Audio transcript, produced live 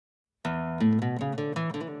Hello,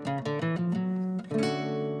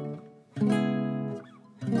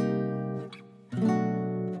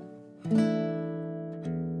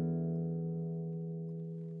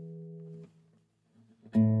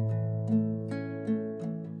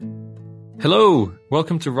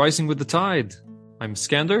 welcome to Rising with the Tide. I'm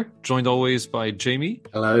Skander, joined always by Jamie.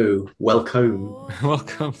 Hello, welcome.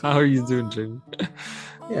 Welcome. How are you doing, Jamie?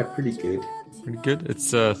 Yeah, pretty good. Pretty good.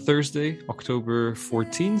 It's Thursday, October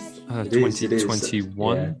 14th, It is.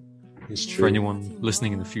 2021. Yeah, it's true. For anyone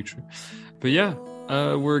listening in the future. But yeah,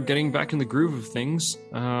 we're getting back in the groove of things.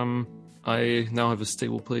 I now have a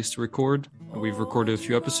stable place to record. We've recorded a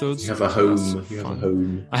few episodes. You have a home. You have a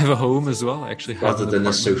home. I have a home as well. I actually have rather than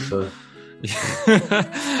a sofa.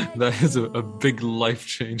 That is a big life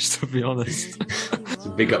change, to be honest. It's a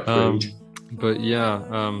big upgrade. But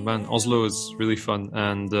yeah, man, Oslo is really fun.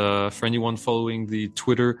 And for anyone following the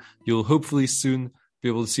Twitter, you'll hopefully soon be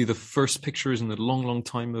able to see the first pictures in a long, long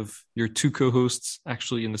time of your two co-hosts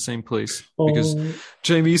actually in the same place. Because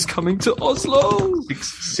Jamie's coming to Oslo!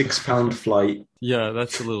 £6 flight. Yeah,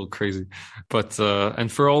 that's a little crazy. But,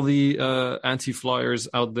 and for all the anti-flyers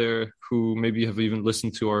out there who maybe have even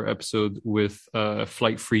listened to our episode with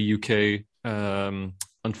Flight Free UK,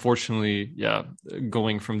 unfortunately, yeah,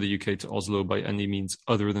 going from the UK to Oslo by any means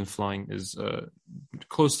other than flying is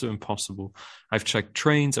close to impossible. I've checked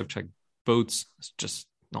trains, I've checked boats. It's just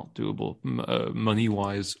not doable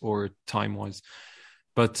money-wise or time-wise.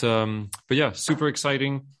 But yeah, super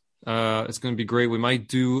exciting. It's going to be great. We might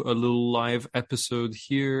do a little live episode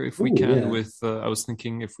here if we can. Yeah. With I was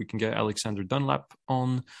thinking if we can get Alexander Dunlap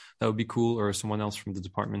on, that would be cool, or someone else from the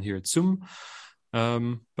department here at Zoom.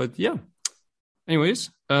 But yeah. Anyways,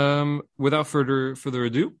 without further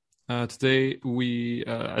ado, today we,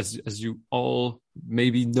 as you all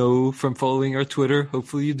maybe know from following our Twitter,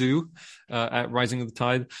 hopefully you do, at Rising of the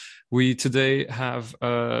Tide, we today have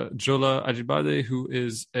Jola Ajibade, who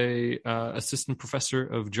is a assistant professor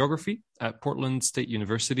of geography at Portland State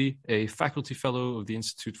University, a faculty fellow of the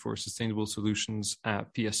Institute for Sustainable Solutions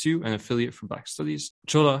at PSU, and affiliate for Black Studies.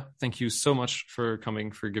 Jola, thank you so much for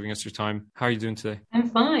coming, for giving us your time. How are you doing today? I'm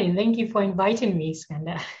fine. Thank you for inviting me,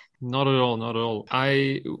 Skander. Not at all, not at all.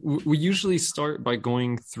 We usually start by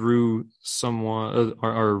going through someone,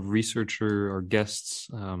 our researcher, our guests'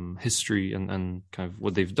 history and kind of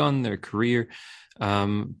what they've done, their career.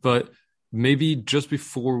 But maybe just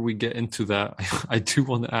before we get into that, I do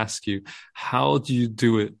want to ask you, how do you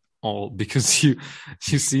do it all? Because you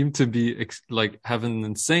seem to be like have an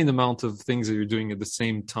insane amount of things that you're doing at the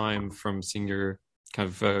same time, from seeing your kind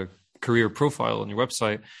of career profile on your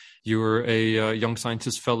website. You're a young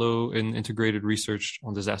scientist fellow in integrated research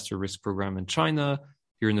on disaster risk program in China.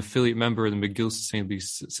 You're an affiliate member of the McGill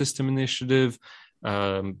Sustainability System Initiative.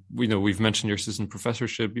 We've mentioned your assistant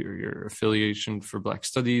professorship, your affiliation for Black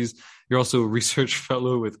Studies. You're also a research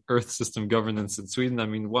fellow with Earth System Governance in Sweden. I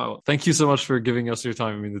mean, wow. Thank you so much for giving us your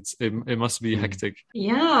time. I mean, it must be hectic.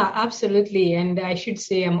 Yeah, absolutely. And I should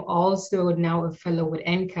say I'm also now a fellow with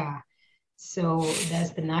NCA. So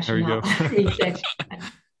that's the National Research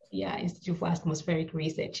Institute for Atmospheric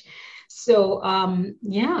Research. So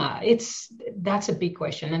that's a big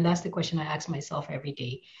question. And that's the question I ask myself every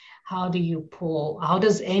day. How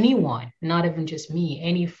does anyone, not even just me,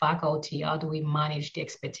 any faculty, how do we manage the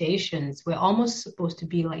expectations? We're almost supposed to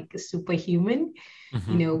be like a superhuman,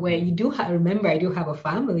 where you do remember, I do have a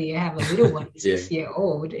family. I have a little one,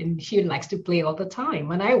 6-year-old, and she likes to play all the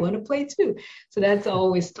time, and I want to play too. So that's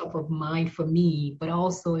always top of mind for me. But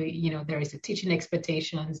also, there is the teaching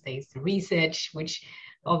expectations, there's the research, which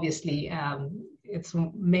obviously it's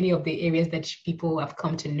many of the areas that people have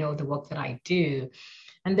come to know the work that I do.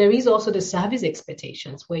 And there is also the service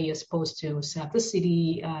expectations, where you're supposed to serve the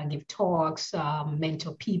city, give talks,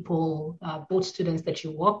 mentor people, both students that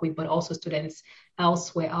you work with, but also students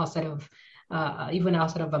elsewhere outside of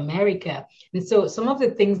America. And so some of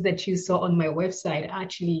the things that you saw on my website,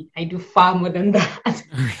 actually, I do far more than that.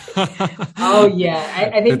 Oh,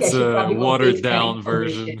 yeah. I think it's I should probably a watered down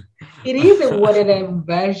version. It is a watered down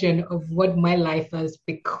version of what my life has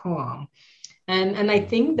become. And I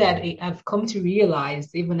think that I've come to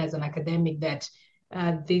realize, even as an academic, that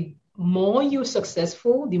the more you're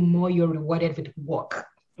successful, the more you're rewarded with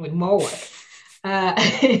more work.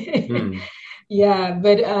 Yeah,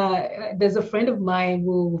 but there's a friend of mine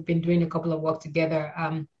who we've been doing a couple of work together.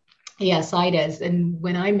 Siders. And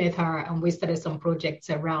when I met her and we started some projects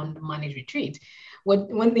around managed retreat,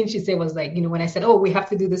 one thing she said was like, when I said, oh, we have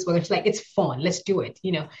to do this work, she's like, it's fun, let's do it,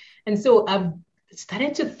 And so I've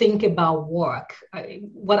started to think about work,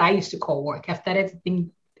 what I used to call work. I've started to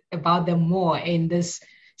think about them more in this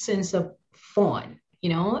sense of fun,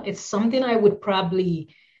 It's something I would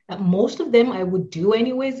probably, most of them I would do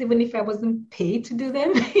anyways, even if I wasn't paid to do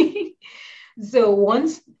them. So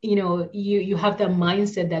once you have that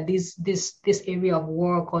mindset that this area of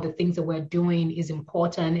work or the things that we're doing is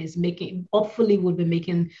important, is making, hopefully will be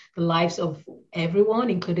making the lives of everyone,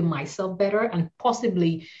 including myself, better, and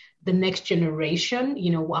possibly the next generation.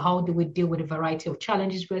 How do we deal with a variety of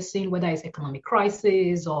challenges we're seeing, whether it's economic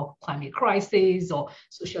crisis or climate crisis or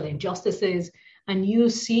social injustices, and you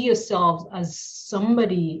see yourselves as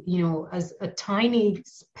somebody, as a tiny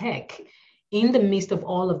speck in the midst of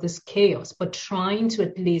all of this chaos, but trying to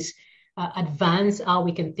at least advance how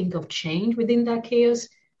we can think of change within that chaos,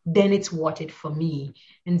 then it's worth it for me.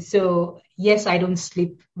 And so, yes, I don't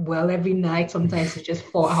sleep well every night. Sometimes it's just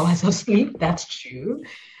 4 hours of sleep. That's true.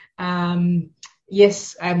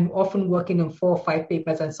 Yes, I'm often working on 4 or 5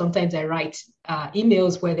 papers, and sometimes I write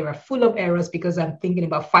emails where they are full of errors because I'm thinking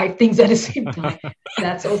about 5 things at the same time.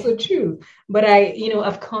 That's also true. But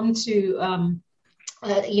I've come to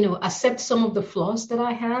accept some of the flaws that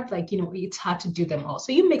I have. Like, it's hard to do them all.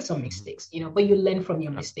 So you make some mistakes, but you learn from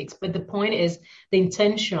your mistakes. But the point is, the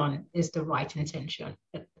intention is the right intention.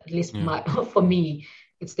 At least for me,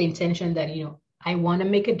 it's the intention that, I want to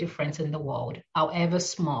make a difference in the world, however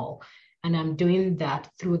small. And I'm doing that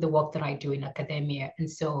through the work that I do in academia.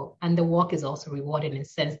 And the work is also rewarding in the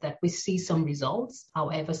sense that we see some results,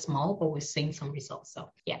 however small, but we're seeing some results. So,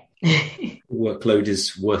 yeah. Workload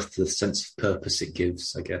is worth the sense of purpose it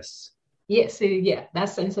gives, I guess. Yes, that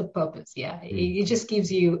sense of purpose. Yeah, it just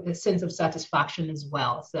gives you a sense of satisfaction as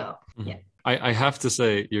well. So, yeah. I have to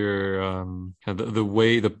say,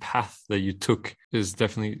 the path that you took is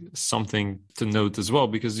definitely something to note as well,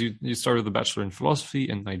 because you started the Bachelor in Philosophy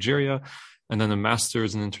in Nigeria, and then a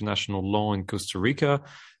Master's in International Law in Costa Rica,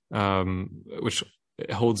 which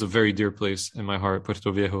holds a very dear place in my heart,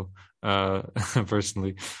 Puerto Viejo,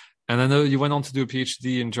 personally. And I know you went on to do a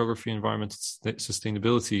PhD in Geography and Environmental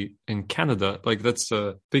Sustainability in Canada. Like, that's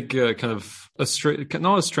a big kind of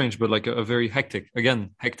not a strange, but like a very hectic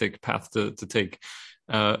path to take.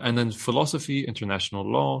 And then philosophy, international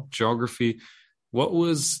law, geography. What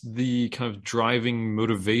was the kind of driving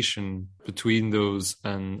motivation between those?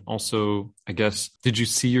 And also, I guess, did you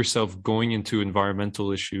see yourself going into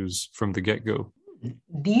environmental issues from the get-go?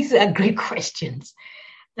 These are great questions.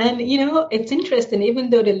 And, it's interesting, even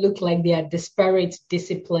though they look like they are disparate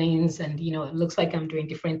disciplines and, it looks like I'm doing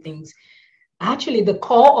different things. Actually, the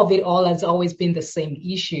core of it all has always been the same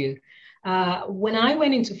issue. When I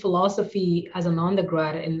went into philosophy as an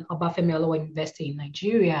undergrad in Obafemi Awolowo University in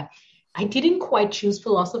Nigeria, I didn't quite choose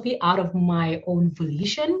philosophy out of my own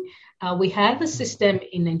volition. We have a system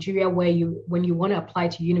in Nigeria where when you want to apply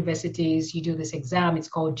to universities, you do this exam. It's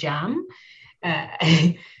called JAM.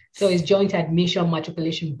 So it's Joint Admission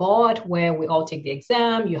Matriculation Board, where we all take the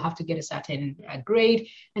exam. You have to get a certain grade.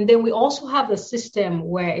 And then we also have a system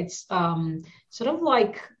where it's sort of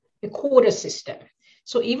like a quota system.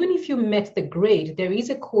 So even if you met the grade, there is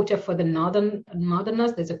a quota for the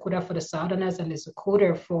northerners, there's a quota for the southerners, and there's a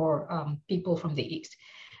quota for people from the east.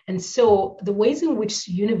 And so the ways in which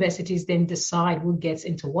universities then decide who gets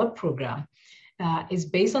into what program is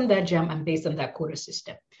based on that JAM and based on that quota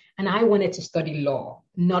system. And I wanted to study law,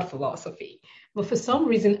 not philosophy. But for some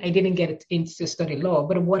reason, I didn't get into to study law.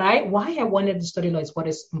 But why I wanted to study law is what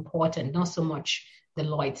is important, not so much the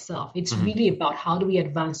law itself. It's really about how do we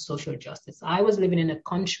advance social justice. I was living in a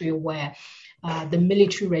country where the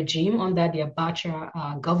military regime under the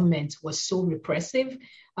Abacha government was so repressive.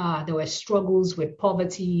 There were struggles with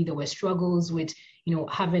poverty. There were struggles with,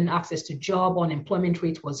 having access to job. Unemployment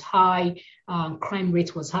rate was high. Crime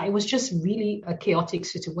rate was high. It was just really a chaotic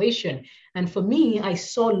situation. And for me, I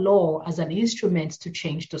saw law as an instrument to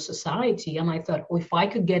change the society. And I thought, if I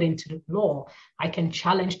could get into the law, I can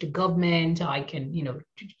challenge the government. I can,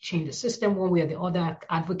 change the system one way or the other,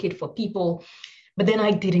 advocate for people. But then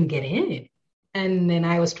I didn't get in. And then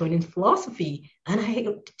I was thrown into philosophy and I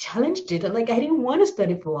challenged it. I didn't want to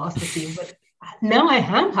study philosophy, but now I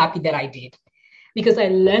am happy that I did, because I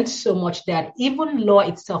learned so much that even law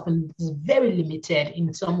itself is very limited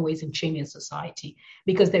in some ways in changing society,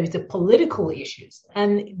 because there is the political issues.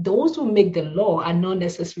 And those who make the law are not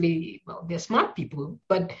necessarily, they're smart people,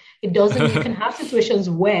 but you can have situations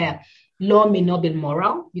where law may not be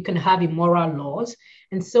moral. You can have immoral laws.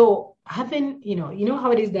 And so having,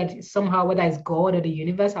 how it is that somehow, whether it's God or the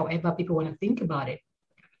universe, however people want to think about it,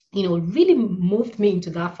 really moved me into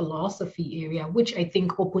that philosophy area, which I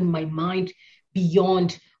think opened my mind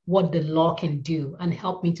beyond what the law can do and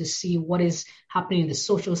help me to see what is happening in the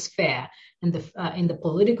social sphere, in the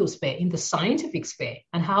political sphere, in the scientific sphere,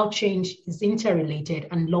 and how change is interrelated.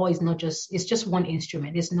 And law is not just, it's just one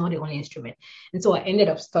instrument. It's not the only instrument. And so I ended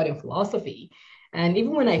up studying philosophy. And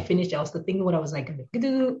even when I finished, I was still thinking what I was like going to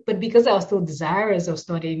do. But because I was still desirous of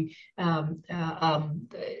studying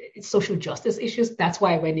social justice issues, that's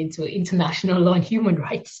why I went into international law and human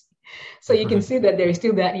rights. So you can see that there is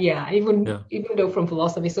still that, even though from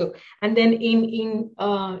philosophy. So, and then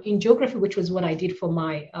in geography, which was what I did for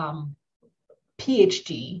my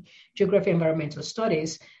PhD, Geography Environmental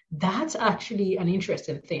Studies, that's actually an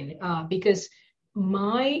interesting thing because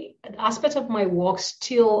my aspect of my work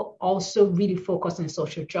still also really focused on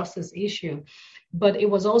social justice issue, but it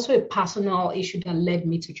was also a personal issue that led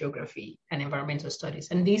me to geography and environmental studies.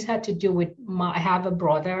 And these had to do with I had a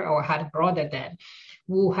brother then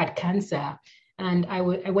who had cancer. And I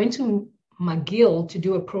went to McGill to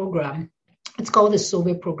do a program. It's called the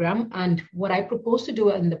SOVE program. And what I proposed to do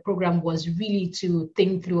in the program was really to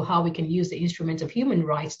think through how we can use the instrument of human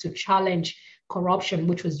rights to challenge corruption,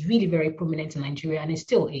 which was really very prominent in Nigeria, and it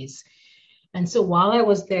still is. And so while I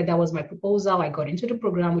was there, that was my proposal. I got into the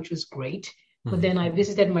program, which was great. Mm-hmm. But then I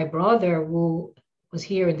visited my brother, who was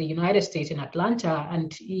here in the United States in Atlanta,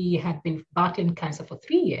 and he had been battling cancer for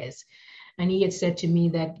 3 years. And he had said to me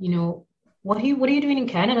that, what are you doing in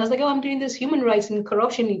Canada? I was like, I'm doing this human rights and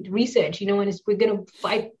corruption research, and we're going to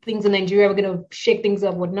fight things in Nigeria. We're going to shake things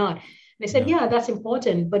up, whatnot. And I said, yeah, that's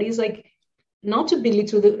important. But he's like, not to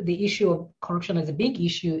belittle the issue of corruption as a big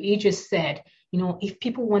issue. He just said, if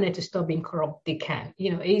people wanted to stop being corrupt, they can.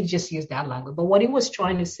 He just used that language. But what he was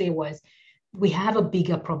trying to say was, we have a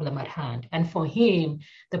bigger problem at hand. And for him,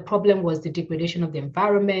 the problem was the degradation of the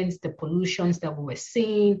environment, the pollutions that we were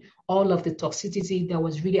seeing, all of the toxicity that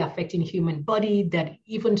was really affecting human body, that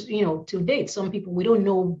even, to date, some people, we don't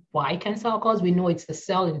know why cancer occurs. We know it's the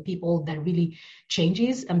cell in people that really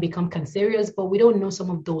changes and become cancerous, but we don't know some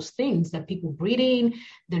of those things that people breathe in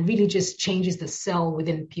that really just changes the cell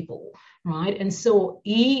within people, right? And so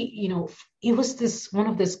he was one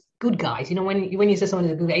of these good guys. When you say someone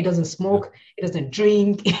is a good guy, he doesn't smoke, he doesn't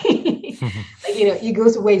drink, he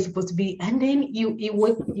goes where he's supposed to be. And then you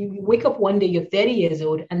wake up one day, you're 30 years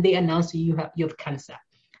old, and they announce to you you have cancer.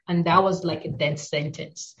 And that was like a death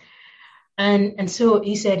sentence. And so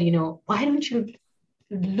he said, why don't you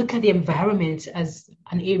look at the environment as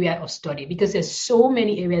an area of study? Because there's so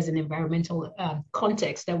many areas in environmental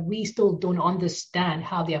context that we still don't understand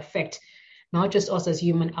how they affect not just us as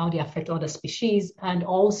human, how they affect other species, and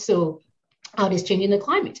also how they're changing the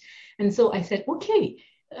climate. And so I said, okay,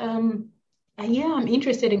 I'm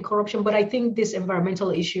interested in corruption, but I think this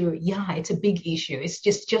environmental issue, it's a big issue. It's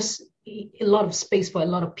just a lot of space for a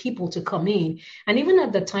lot of people to come in. And even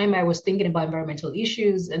at the time I was thinking about environmental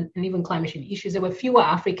issues and even climate change issues, there were fewer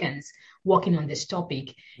Africans working on this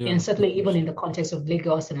topic. And certainly even in the context of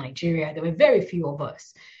Lagos and Nigeria, there were very few of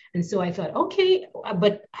us. And so I thought, okay,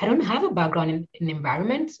 but I don't have a background in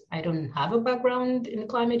environment. I don't have a background in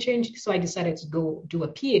climate change. So I decided to go do a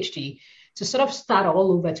PhD to sort of start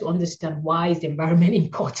all over to understand why is the environment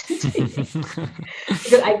important.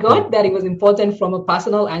 Because I got that it was important from a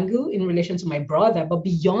personal angle in relation to my brother, but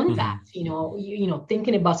beyond that,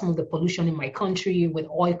 thinking about some of the pollution in my country with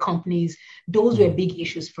oil companies, those were big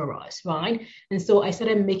issues for us, right? And so I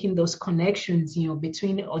started making those connections,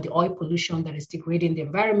 between all the oil pollution that is degrading the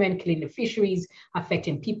environment, killing the fisheries,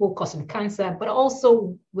 affecting people, causing cancer, but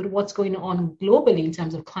also with what's going on globally in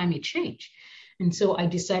terms of climate change. And so I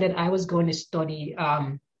decided I was going to study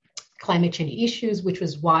climate change issues, which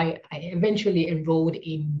was why I eventually enrolled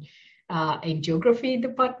in geography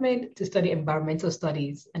department to study environmental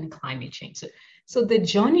studies and climate change. So the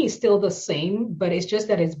journey is still the same, but it's just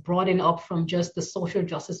that it's broadened up from just the social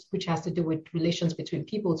justice, which has to do with relations between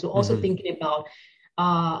people, to also thinking about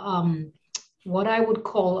what I would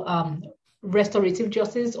call restorative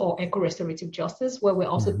justice or eco-restorative justice, where we're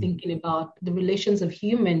also thinking about the relations of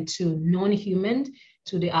human to non-human,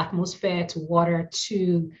 to the atmosphere, to water,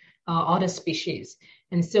 to other species.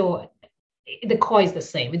 And so the core is the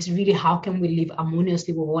same. It's really how can we live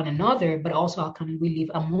harmoniously with one another, but also how can we live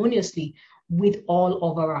harmoniously with all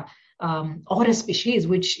of our other species,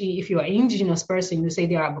 which if you're an indigenous person, you say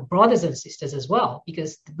they are brothers and sisters as well,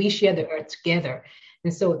 because we share the earth together.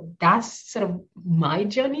 And so that's sort of my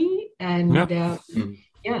journey. And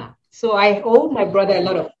so I owe my brother a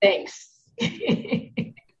lot of thanks.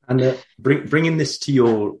 And bringing this to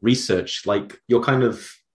your research, like your kind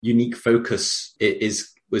of unique focus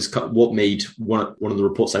was what made one of the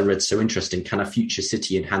reports I read so interesting. Can a future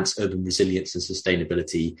city enhance urban resilience and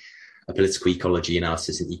sustainability? a political ecology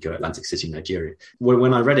analysis in Eco Atlantic City, Nigeria.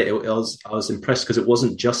 When I read it, I was impressed because it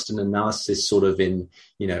wasn't just an analysis sort of in,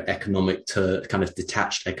 kind of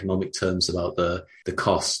detached economic terms about the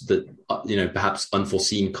costs that, perhaps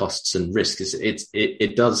unforeseen costs and risks.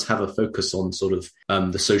 It does have a focus on sort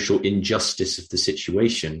of the social injustice of the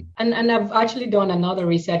situation. And I've actually done another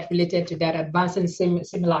research related to that, advancing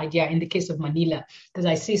similar idea in the case of Manila, because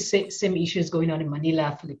I see same issues going on in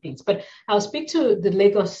Manila, Philippines. But I'll speak to the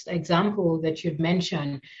Lagos example that you've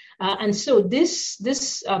mentioned. And so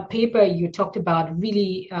this paper you talked about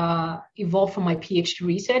really evolved from my PhD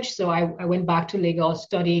research. So I went back to Lagos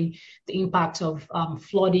studying the impact of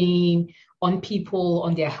flooding on people,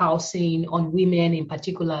 on their housing, on women in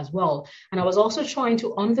particular as well. And I was also trying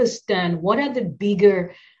to understand what are the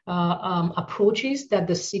bigger approaches that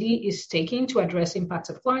the city is taking to address impacts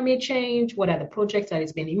of climate change, what are the projects that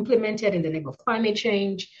is being implemented in the name of climate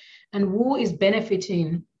change, and who is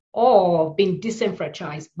benefiting or being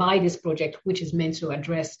disenfranchised by this project, which is meant to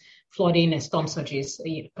address flooding and storm surges,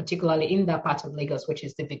 particularly in that part of Lagos, which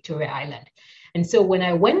is the Victoria Island. And so when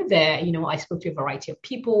I went there, I spoke to a variety of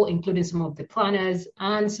people, including some of the planners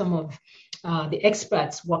and some of the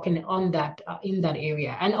experts working on that in that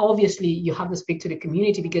area. And obviously, you have to speak to the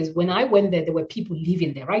community, because when I went there were people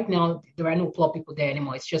living there. Right now, there are no poor people there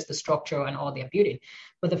anymore. It's just the structure and all their building.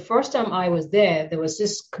 But the first time I was there was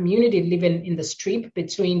this community living in the strip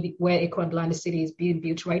between where Eco Atlantic City is being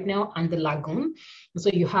built right now and the lagoon. And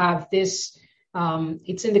so you have this,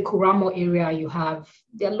 it's in the Kuramo area. You have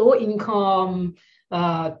their low income.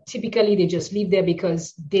 Typically, they just live there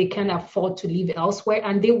because they can afford to live elsewhere,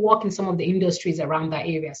 and they work in some of the industries around that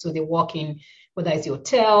area. So they work in, whether it's the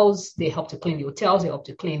hotels, they help to clean the hotels, they help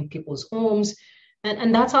to clean people's homes,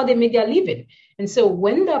 and that's how they make their living. And so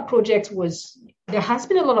when that project there has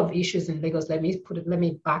been a lot of issues in Lagos. Let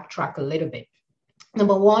me backtrack a little bit.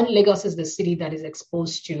 Number one, Lagos is the city that is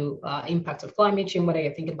exposed to impacts of climate change, whether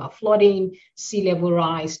you're thinking about flooding, sea level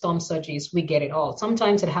rise, storm surges, we get it all.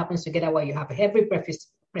 Sometimes it happens together where you have heavy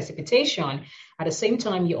precipitation. At the same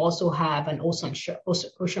time, you also have an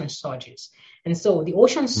ocean surges. And so the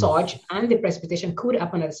ocean surge and the precipitation could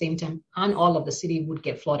happen at the same time, and all of the city would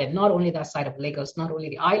get flooded, not only that side of Lagos, not only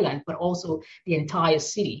the island, but also the entire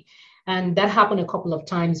city. And that happened a couple of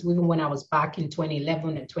times, even when I was back in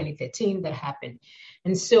 2011 and 2013, that happened.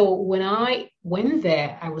 And so when I went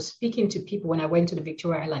there, I was speaking to people. When I went to the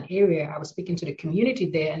Victoria Island area, I was speaking to the community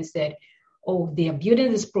there and said, oh, they are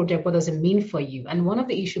building this project. What does it mean for you? And one of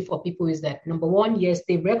the issues for people is that, number one, yes,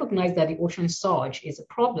 they recognize that the ocean surge is a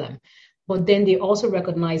problem. But then they also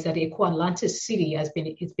recognize that the Eco Atlantic City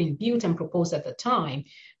it's been built and proposed at the time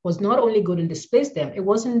was not only going to displace them, it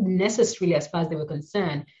wasn't necessarily, as far as they were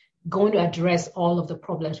concerned, going to address all of the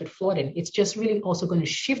problems with flooding. It's just really also going to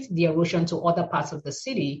shift the erosion to other parts of the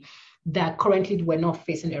city that currently were not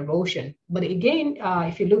facing erosion. But again,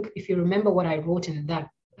 if you remember what I wrote in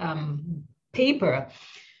that paper,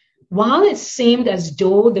 while it seemed as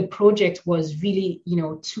though the project was really,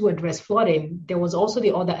 to address flooding, there was also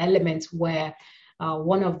the other elements where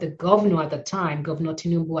one of the governor at the time, Governor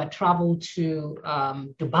Tinubu, had traveled to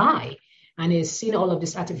Dubai and has seen all of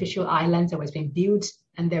these artificial islands that was being built.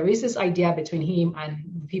 And there is this idea between him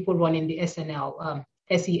and people running the SENEL,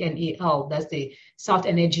 that's the South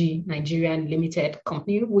Energy Nigerian Limited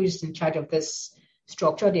company, who is in charge of this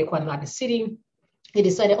structure, the Eco Atlantic City. He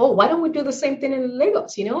decided, why don't we do the same thing in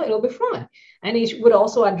Lagos? It'll be fun. And it would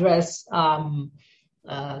also address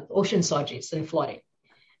ocean surges and flooding.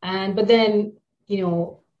 But then,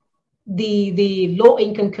 the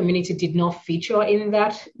low-income community did not feature in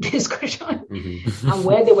that discussion. And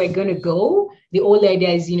where they were going to go, the whole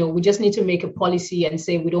idea is, we just need to make a policy and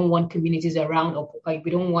say we don't want communities around, or we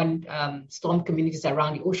don't want storm communities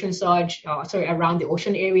around the ocean surge, around the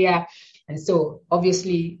ocean area. And so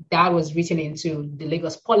obviously that was written into the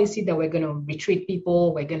Lagos policy that we're going to retreat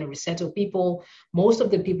people, we're going to resettle people. Most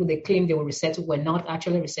of the people they claimed they were resettled were not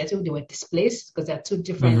actually resettled, they were displaced, because there are two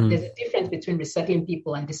different, there's a difference between resettling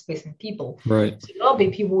people and displacing people. Right. So a lot of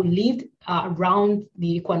the people lived around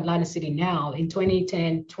the Eco Atlantic City now. In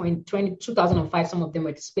 2010, 2005, some of them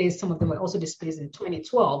were displaced, some of them were also displaced in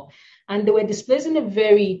 2012. And they were displaced in a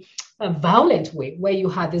very violent way, where you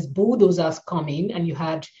had these bulldozers coming and you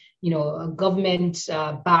had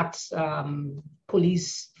government-backed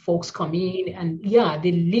police folks come in, and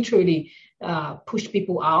they literally pushed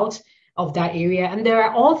people out of that area. And there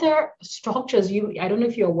are other structures, I don't know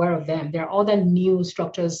if you're aware of them, there are other new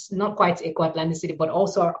structures, not quite Eco Atlantic City, but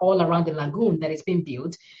also all around the lagoon that is being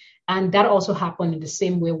built. And that also happened in the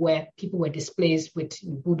same way, where people were displaced with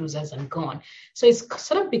bulldozers and gone. So it's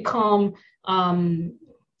sort of become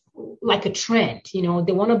like a trend. They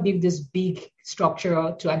want to build this big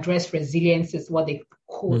structure to address resilience, is what they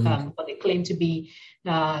what they claim to be,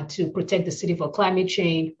 to protect the city for climate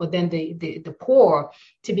change. But then the poor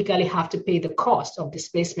typically have to pay the cost of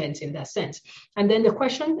displacement in that sense. And then the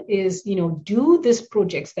question is, do these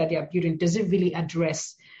projects that they are building, does it really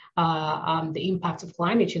address the impact of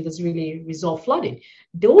climate change? Does really resolve flooding?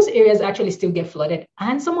 Those areas actually still get flooded,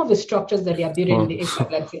 and some of the structures that they are building in the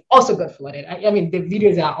Atlantic also got flooded. I mean, the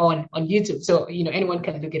videos are on YouTube, so anyone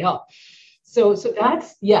can look it up. So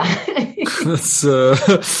that's that's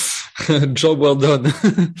job well done.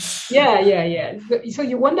 Yeah. So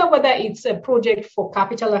you wonder whether it's a project for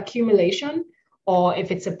capital accumulation or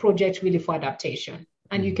if it's a project really for adaptation.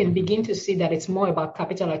 And you can begin to see that it's more about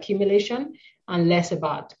capital accumulation and less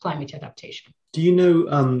about climate adaptation. Do you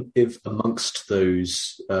know if amongst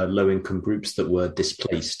those low-income groups that were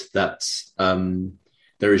displaced, that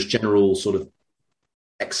there is general sort of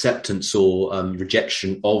acceptance or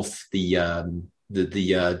rejection of the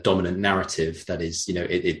dominant narrative? That is,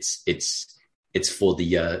 it's for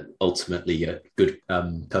the ultimately good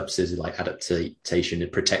purposes like adaptation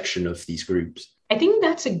and protection of these groups. I think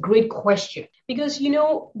that's a great question because,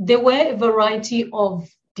 there were a variety of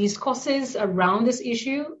discourses around this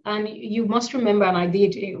issue. And you must remember, and I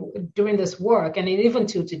did during this work, and even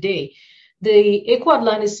till today, the Eco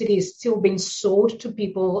Atlantic City is still being sold to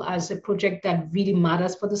people as a project that really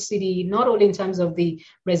matters for the city, not only in terms of the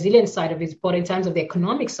resilience side of it, but in terms of the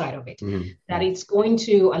economic side of it, that it's going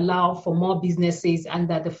to allow for more businesses and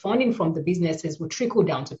that the funding from the businesses will trickle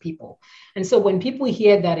down to people. And so when people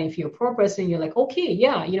hear that, if you're a poor person, you're like, okay,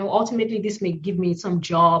 yeah, ultimately this may give me some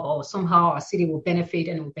job or somehow our city will benefit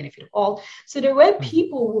and it will benefit all. So there were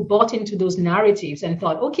people who bought into those narratives and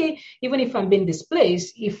thought, okay, even if I'm being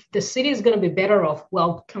displaced, if the city is going to be better off,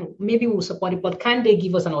 well, maybe we'll support it, but can they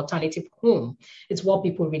give us an alternative home? It's what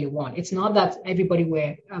people really want. It's not that everybody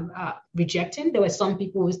were rejecting. There were some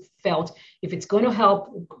people who felt if it's going to help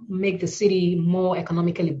make the city more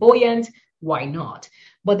economically buoyant, why not?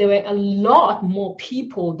 But there were a lot more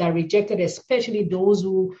people that rejected, especially those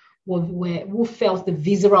who felt the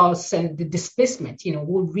visceral sense, the displacement,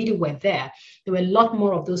 who really were there. There were a lot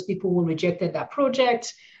more of those people who rejected that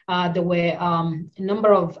project. There were a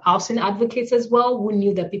number of housing advocates as well who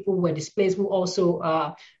knew that people were displaced, who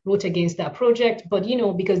also wrote against that project. But,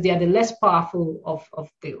 because they are the less powerful of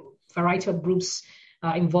the variety of groups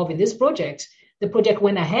involved in this project, the project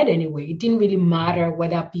went ahead anyway. It didn't really matter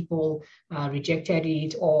whether people rejected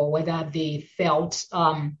it or whether they felt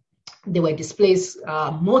they were displaced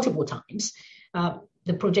multiple times.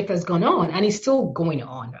 The project has gone on and it's still going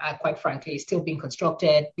on, quite frankly. It's still being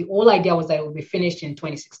constructed. The whole idea was that it would be finished in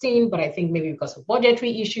 2016, but I think maybe because of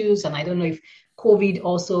budgetary issues, and I don't know if COVID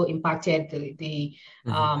also impacted the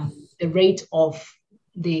rate of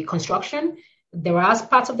the construction. There are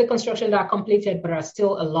parts of the construction that are completed, but there are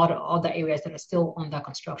still a lot of other areas that are still under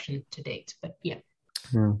construction to date. But yeah.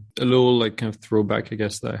 A little kind of throwback, I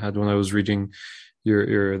guess, that I had when I was reading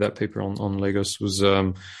your that paper on Lagos was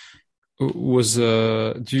have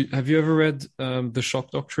you ever read The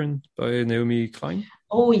Shock Doctrine by Naomi Klein?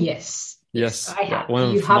 Oh yes. Yes. I have.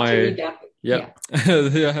 You have to read that. Yeah.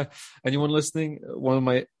 Yeah. Anyone listening, one of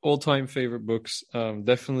my all-time favorite books.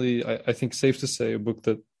 Definitely, I think safe to say a book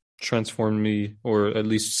that transformed me, or at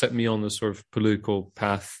least set me on the sort of political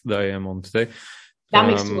path that I am on today. That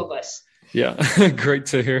makes two of us. Yeah, great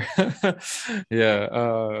to hear.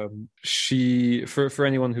 Yeah, she for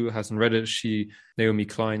anyone who hasn't read it, Naomi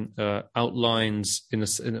Klein outlines in a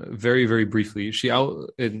very, very briefly.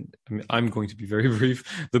 I'm going to be very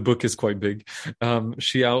brief. The book is quite big.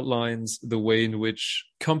 She outlines the way in which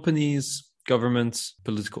companies, governments,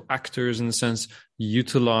 political actors, in a sense,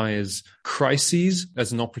 utilize crises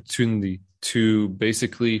as an opportunity to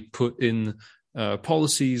basically put in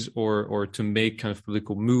policies or to make kind of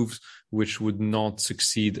political moves which would not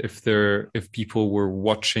succeed if people were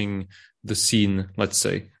watching the scene, let's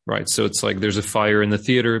say, right? So it's like there's a fire in the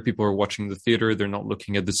theater, people are watching the theater, they're not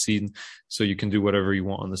looking at the scene, so you can do whatever you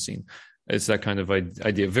want on the scene. It's that kind of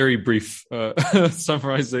idea. Very brief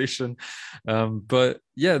summarization, but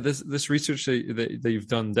yeah, this research that you've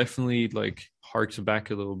done definitely harks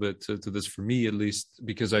back a little bit to this, for me at least,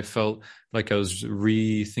 because I felt like I was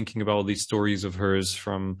rethinking about all these stories of hers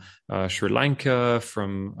from Sri Lanka,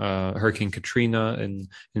 from Hurricane Katrina in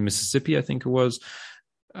Mississippi, I think it was.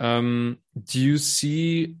 Do you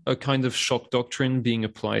see a kind of shock doctrine being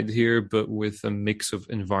applied here, but with a mix of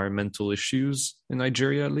environmental issues in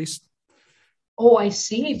Nigeria, at least? Oh, I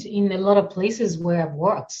see it in a lot of places where I've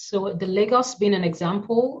worked. So the Lagos being an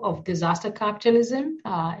example of disaster capitalism,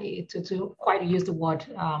 to quite use the word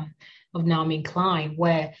of Naomi Klein,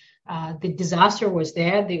 where the disaster was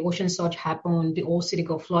there, the ocean surge happened, the whole city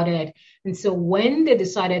got flooded. And so when they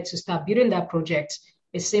decided to start building that project,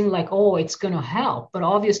 it seemed like, oh, it's going to help. But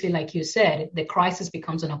obviously, like you said, the crisis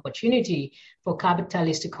becomes an opportunity for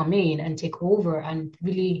capitalists to come in and take over and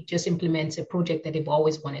really just implement a project that they've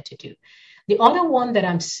always wanted to do. The other one that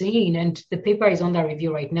I'm seeing, and the paper is under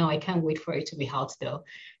review right now, I can't wait for it to be out though,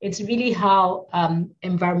 it's really how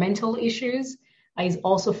environmental issues is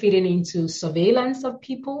also feeding into surveillance of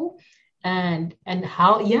people. And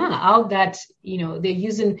how that, they're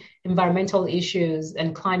using environmental issues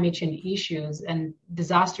and climate change issues and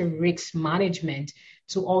disaster risk management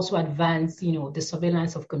to also advance, the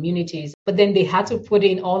surveillance of communities. But then they had to put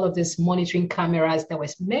in all of these monitoring cameras that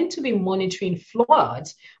was meant to be monitoring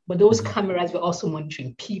floods, but those cameras were also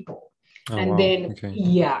monitoring people. Oh, and wow. Then,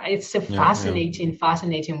 it's a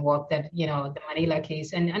fascinating work that, the Manila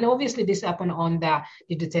case. And obviously this happened under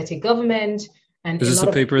the Duterte government. And is this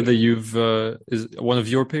a paper that you've, is one of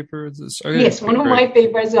your papers? Yes, one of my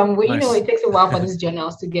papers. Nice. It takes a while for these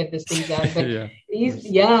journals to get these things out. But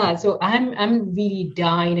so I'm really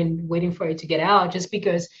dying and waiting for it to get out just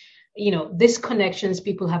because, these connections,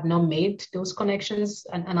 people have not made those connections.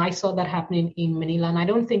 And I saw that happening in Manila. And I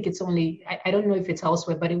don't think it's only, I don't know if it's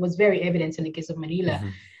elsewhere, but it was very evident in the case of Manila. Mm-hmm.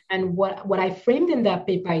 And what I framed in that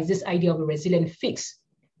paper is this idea of a resilient fix,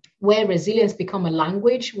 where resilience become a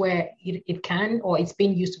language where it can, or it's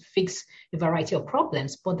being used to fix a variety of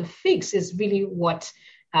problems. But the fix is really what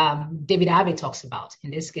David Harvey talks about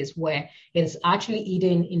in this case, where it is actually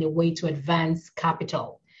hidden in a way to advance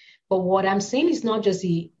capital. But what I'm saying is not just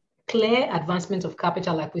the clear advancement of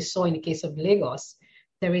capital like we saw in the case of Lagos.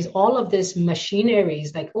 There is all of this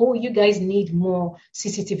machineries like, oh, you guys need more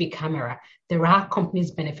CCTV camera. There are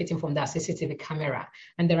companies benefiting from that CCTV camera.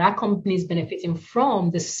 And there are companies benefiting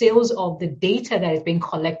from the sales of the data that is being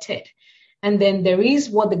collected. And then there is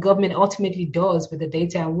what the government ultimately does with the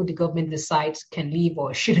data and what the government decides can leave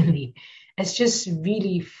or shouldn't leave. It's just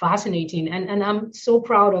really fascinating. And I'm so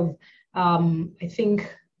proud of, I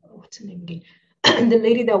think, what's her name again? The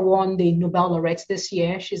lady that won the Nobel laureates this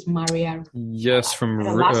year, she's Maria. Yes, from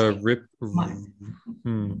RIP. What is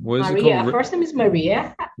Maria. it called? First name is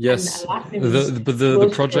Maria. Yes, the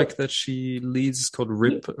project that she leads is called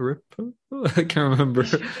RIP. I can't remember.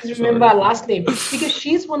 Remember her last name because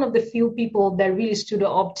she's one of the few people that really stood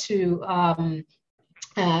up to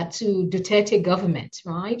Duterte government,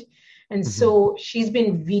 right? And so she's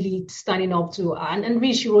been really standing up to, and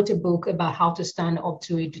really she wrote a book about how to stand up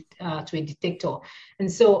to a dictator.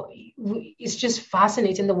 And so it's just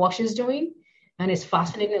fascinating the work she's doing. And it's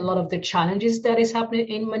fascinating a lot of the challenges that is happening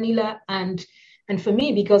in Manila. And for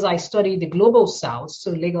me, because I study the global south,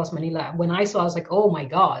 so Lagos, Manila, when I saw, I was like, oh my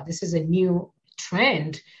God, this is a new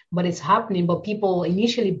trend, but it's happening. But people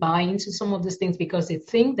initially buy into some of these things because they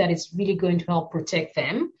think that it's really going to help protect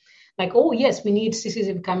them. Like, oh, yes, we need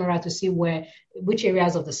CCTV camera to see which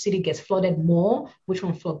areas of the city gets flooded more, which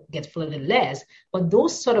one gets flooded less. But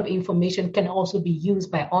those sort of information can also be used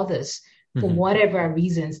by others for whatever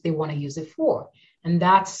reasons they want to use it for. And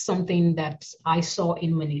that's something that I saw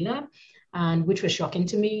in Manila, and which was shocking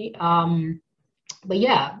to me. But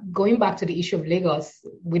yeah, going back to the issue of Lagos,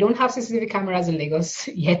 we don't have CCTV cameras in Lagos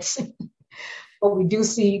yet. But we do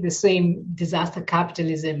see the same disaster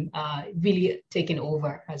capitalism really taking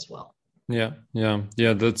over as well. Yeah.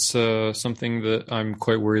 That's something that I'm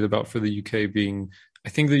quite worried about for the UK being, I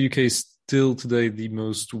think the UK is still today the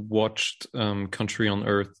most watched country on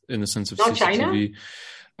earth in the sense of not CCTV. China?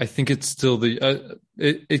 I think it's still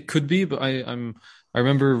it could be, but I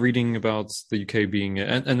remember reading about the UK being,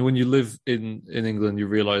 and when you live in England, you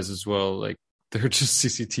realize as well, like, there are just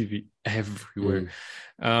CCTV everywhere.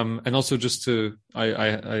 And also just to,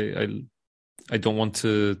 I don't want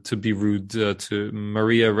to be rude to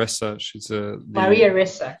Maria Ressa. She's Maria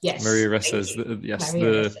Ressa, yes. Maria Ressa is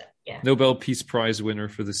the Nobel Peace Prize winner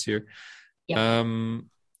for this year. Yeah.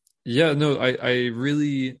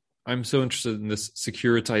 I'm so interested in this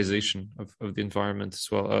securitization of the environment as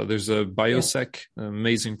well. There's a Biosec,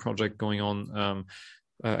 amazing project going on.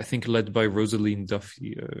 I think led by Rosaline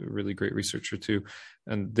Duffy, a really great researcher too.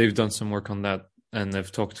 And they've done some work on that and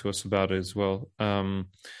they've talked to us about it as well.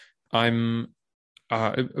 Because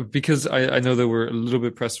I know that we're a little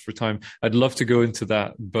bit pressed for time, I'd love to go into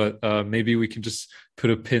that, but maybe we can just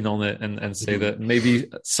put a pin on it and say that maybe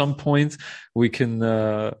at some point we can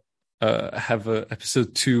have a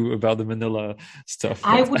episode 2 about the Manila stuff.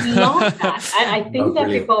 I would love that. I think that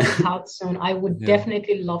before we out soon, I would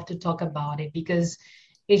definitely love to talk about it because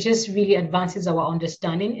it just really advances our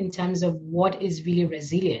understanding in terms of what is really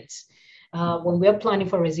resilience. when we're planning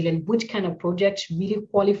for resilience, which kind of project really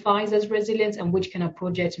qualifies as resilience and which kind of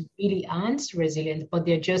project really aren't resilient, but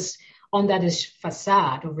they're just under this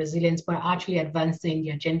facade of resilience, but actually advancing the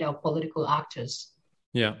agenda of political actors.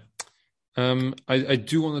 Yeah. I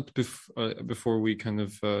do want to, before we kind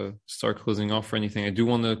of start closing off or anything, I do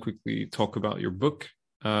want to quickly talk about your book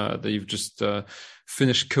that you've just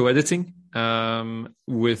finished co-editing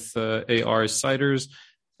with A.R. Siders,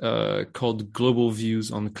 called Global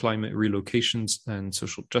Views on Climate Relocations and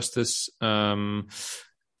Social Justice,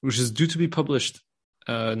 which is due to be published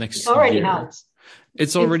next year. It's already out.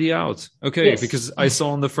 It's already out. Okay, yes. Because I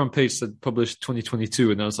saw on the front page that published 2022,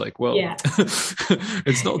 and I was like, well, yeah.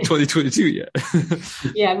 It's not 2022 yet.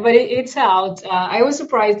 Yeah, but it's out. I was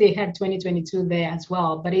surprised they had 2022 there as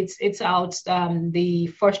well, but it's out. The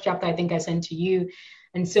first chapter I think I sent to you,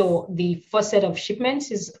 and so the first set of shipments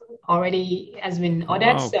has been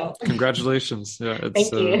ordered. Wow. So Congratulations! Yeah,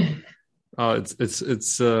 thank you.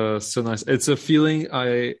 It's so nice. It's a feeling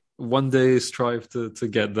I one day strive to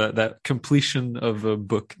get that completion of a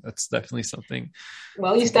book. That's definitely something.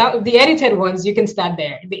 Well, you start with the edited ones. You can start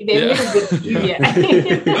there. They're a little bit easier.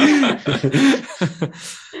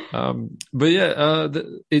 But yeah,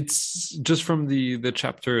 it's just from the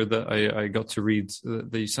chapter that I got to read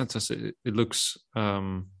that you sent us. It looks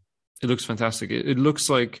fantastic. It looks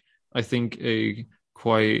like, I think, a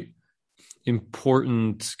quite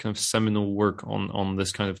important kind of seminal work on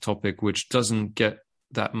this kind of topic, which doesn't get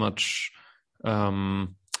that much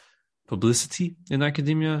publicity in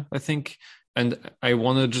academia, I think. And I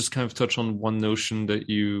want to just kind of touch on one notion that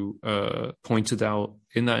you pointed out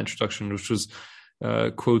in that introduction, which was,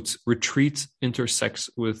 quote, retreat intersects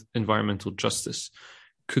with environmental justice.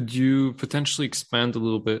 Could you potentially expand a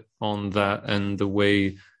little bit on that and the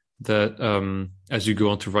way that, as you go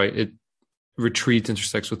on to write it, retreat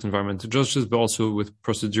intersects with environmental justice, but also with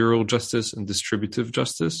procedural justice and distributive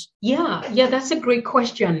justice? Yeah, that's a great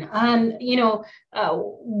question. And,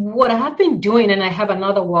 what I have been doing, and I have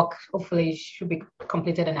another work, hopefully should be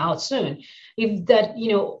completed and out soon, is that,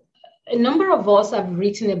 a number of us have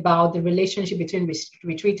written about the relationship between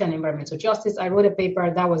retreat and environmental justice. I wrote a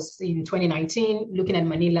paper that was in 2019, looking at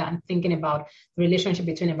Manila and thinking about the relationship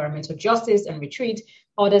between environmental justice and retreat.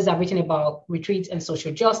 Others have written about retreat and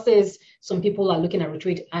social justice. Some people are looking at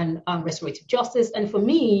retreat and restorative justice. And for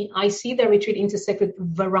me, I see that retreat intersect with a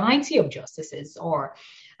variety of justices,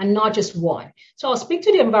 and not just one. So I'll speak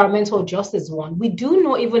to the environmental justice one. We do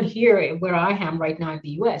know, even here where I am right now in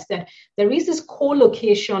the US, that there is this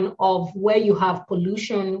co-location of where you have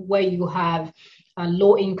pollution, where you have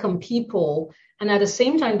low-income people. And at the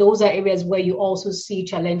same time, those are areas where you also see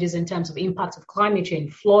challenges in terms of impacts of climate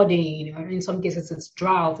change, flooding, or in some cases it's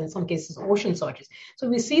drought, in some cases ocean surges. So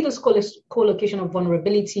we see this co-location of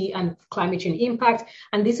vulnerability and climate change impact.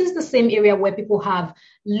 And this is the same area where people have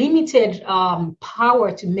limited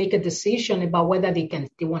power to make a decision about whether they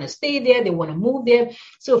want to stay there, they want to move there.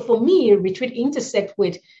 So for me, retreat intersect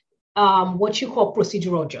with what you call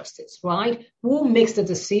procedural justice, right? Who makes the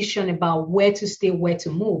decision about where to stay, where to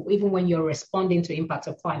move, even when you're responding to impacts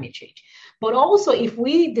of climate change. But also, if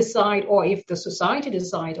we decide, or if the society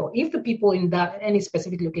decide, or if the people in that any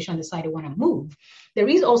specific location decide they want to move, there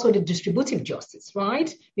is also the distributive justice,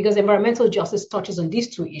 right? Because environmental justice touches on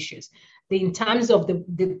these two issues. In terms of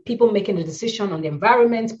the people making the decision on the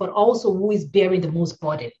environment, but also who is bearing the most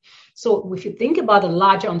burden. So if you think about a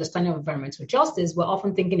larger understanding of environmental justice, we're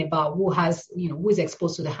often thinking about who is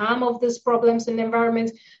exposed to the harm of these problems in the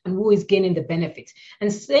environment and who is gaining the benefit.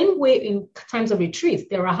 And same way in times of retreat,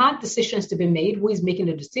 there are hard decisions to be made, who is making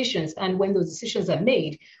the decisions, and when those decisions are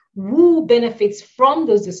made, who benefits from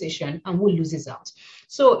those decisions and who loses out.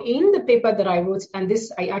 So in the paper that I wrote, and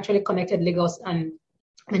this I actually connected Lagos and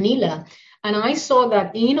Manila, and I saw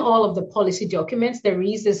that in all of the policy documents, there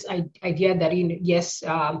is this idea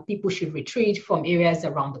that people should retreat from areas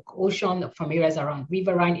around the ocean, from areas around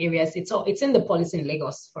riverine areas. It's in the policy in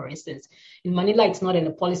Lagos, for instance. In Manila, it's not in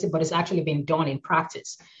the policy, but it's actually been done in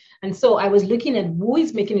practice. And so I was looking at who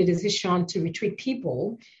is making a decision to retreat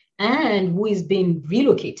people and who is being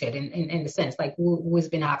relocated in the sense, like who has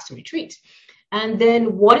been asked to retreat. And then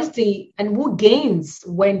who gains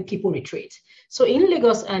when people retreat? So in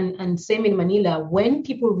Lagos and same in Manila, when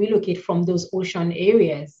people relocate from those ocean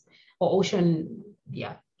areas or ocean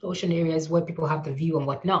areas where people have the view and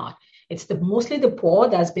whatnot, it's mostly the poor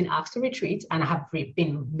that's been asked to retreat and have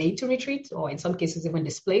been made to retreat, or in some cases even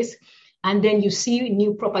displaced. And then you see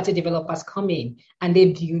new property developers come in and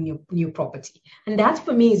they view new property. And that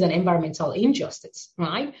for me is an environmental injustice,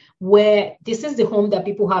 right? Where this is the home that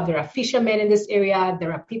people have. There are fishermen in this area.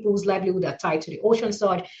 There are people whose livelihood are tied to the ocean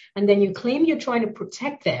side. And then you claim you're trying to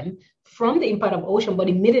protect them from the impact of ocean, but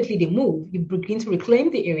immediately they move, you begin to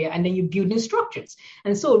reclaim the area and then you build new structures.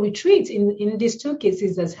 And so retreats in these two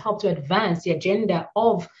cases has helped to advance the agenda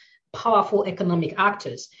of powerful economic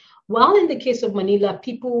actors. While in the case of Manila,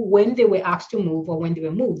 people, when they were asked to move or when they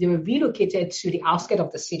were moved, they were relocated to the outskirts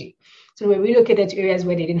of the city. So they were relocated to areas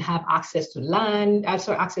where they didn't have access to land,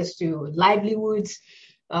 also access to livelihoods,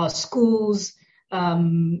 schools.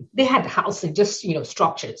 They had housing, just,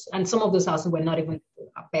 structures. And some of those houses were not even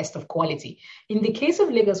best of quality. In the case of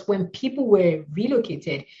Lagos, when people were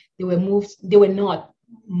relocated, they were not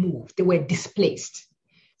moved, they were displaced.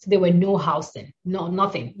 So there were no housing,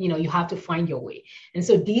 nothing, you have to find your way. And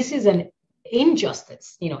so this is an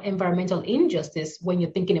injustice, environmental injustice when you're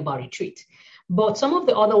thinking about retreat. But some of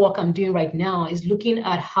the other work I'm doing right now is looking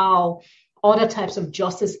at how other types of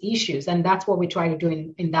justice issues, and that's what we try to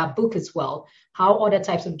do in that book as well, how other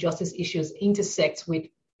types of justice issues intersect with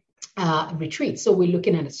retreat. So we're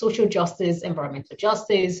looking at social justice, environmental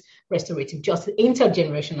justice, restorative justice,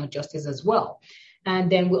 intergenerational justice as well.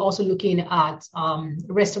 And then we're also looking at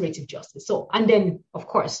restorative justice. So, and then, of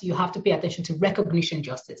course, you have to pay attention to recognition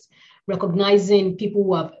justice, recognizing people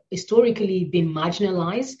who have historically been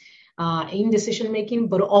marginalized in decision making,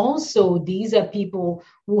 but also these are people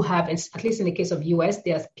who have, at least in the case of US,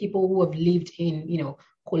 there's people who have lived in,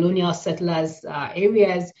 colonial settlers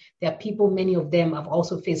areas. There are people, many of them have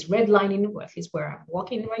also faced redlining, or at least where I'm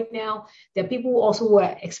working right now. There are people also who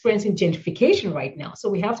are experiencing gentrification right now. So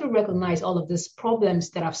we have to recognize all of these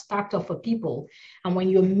problems that have stacked up for people. And when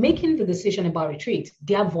you're making the decision about retreat,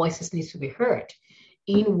 their voices need to be heard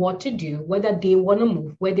in what to do, whether they want to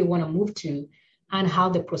move, where they want to move to, and how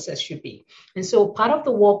the process should be. And so part of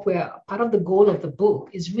the work part of the goal of the book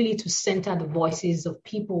is really to center the voices of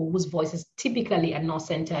people whose voices typically are not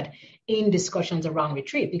centered in discussions around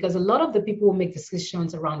retreat, because a lot of the people who make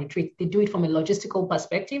decisions around retreat, they do it from a logistical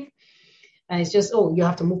perspective. And it's just, you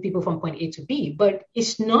have to move people from point A to B. But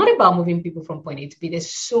it's not about moving people from point A to B.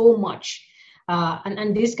 There's so much.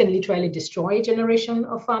 And this can literally destroy a generation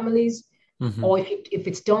of families. Mm-hmm. Or if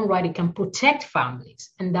it's done right, it can protect families.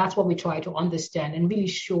 And that's what we try to understand and really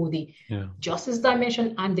show the justice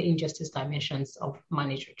dimension and the injustice dimensions of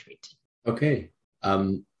managed retreat. Okay.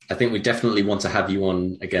 I think we definitely want to have you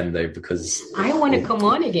on again, though, because I want to come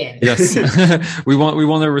on again. Yes, we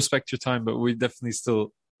want to respect your time, but we definitely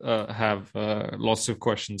still have lots of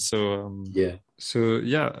questions. So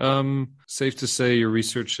safe to say your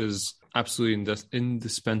research is absolutely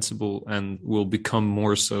indispensable and will become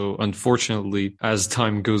more so, unfortunately, as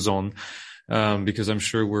time goes on, because I'm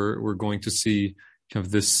sure we're going to see kind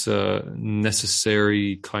of this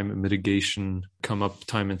necessary climate mitigation come up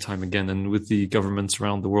time and time again. And with the governments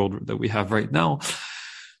around the world that we have right now,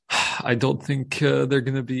 I don't think they're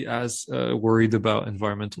going to be as worried about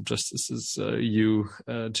environmental justice as you,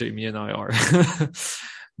 Jamie, and I are.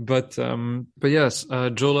 But yes,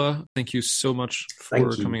 Jola, thank you so much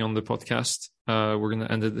for coming on the podcast. We're going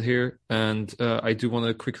to end it here. And I do want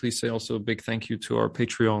to quickly say also a big thank you to our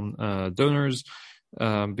Patreon donors,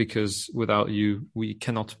 because without you, we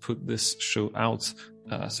cannot put this show out.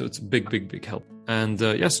 So it's a big help. And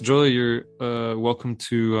yes, Jola, you're welcome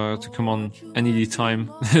to come on any time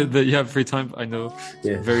that you have free time. I know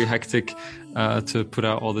it's very hectic to put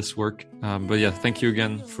out all this work. But yeah, thank you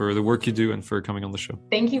again for the work you do and for coming on the show.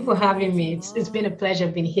 Thank you for having me. It's been a pleasure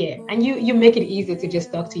being here. And you make it easy to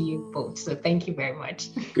just talk to you both. So thank you very much.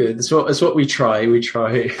 Good. That's what we try. We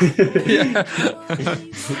try.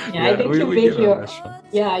 I think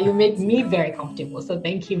you make me very comfortable. So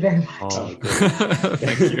thank you very much. Oh,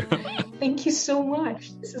 thank you. Thank you so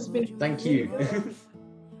much. This has been. Thank you.